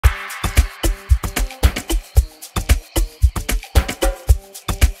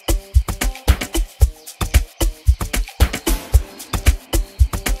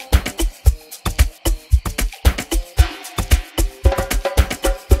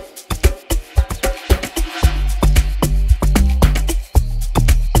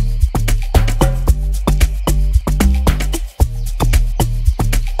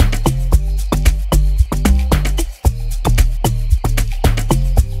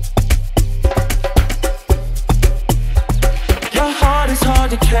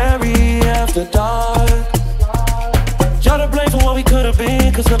after dark. Y'all to blame for what we could've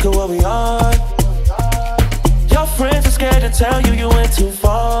been, cause look at what we are. Your friends are scared to tell you you went too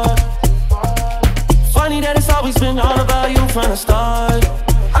far. Funny that it's always been all about you from the start.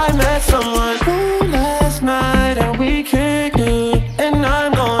 I met someone new last night and we kicked it, and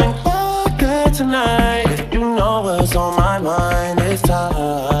I'm going back there tonight. If you know what's on my mind, it's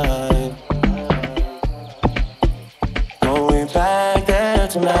time. Going back there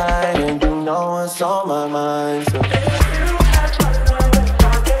tonight, and you know what's on my mind. So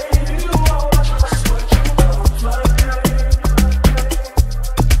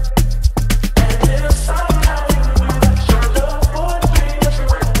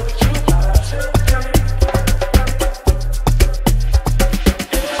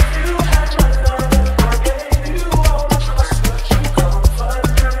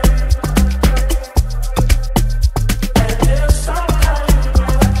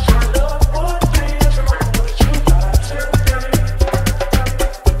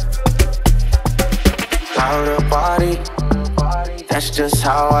just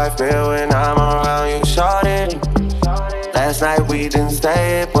how I feel when I'm around you, shorty. Last night we didn't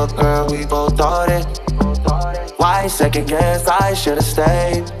stay, but girl, we both thought it. Why second guess? I should've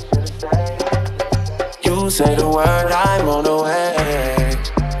stayed. You say the word, I'm on the way.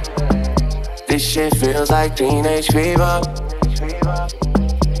 This shit feels like teenage fever.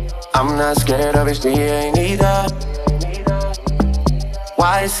 I'm not scared of HD, ain't either.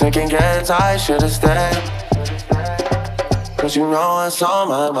 Why second guess? I should've stayed. Cause you know what's on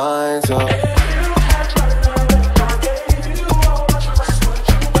my mind, so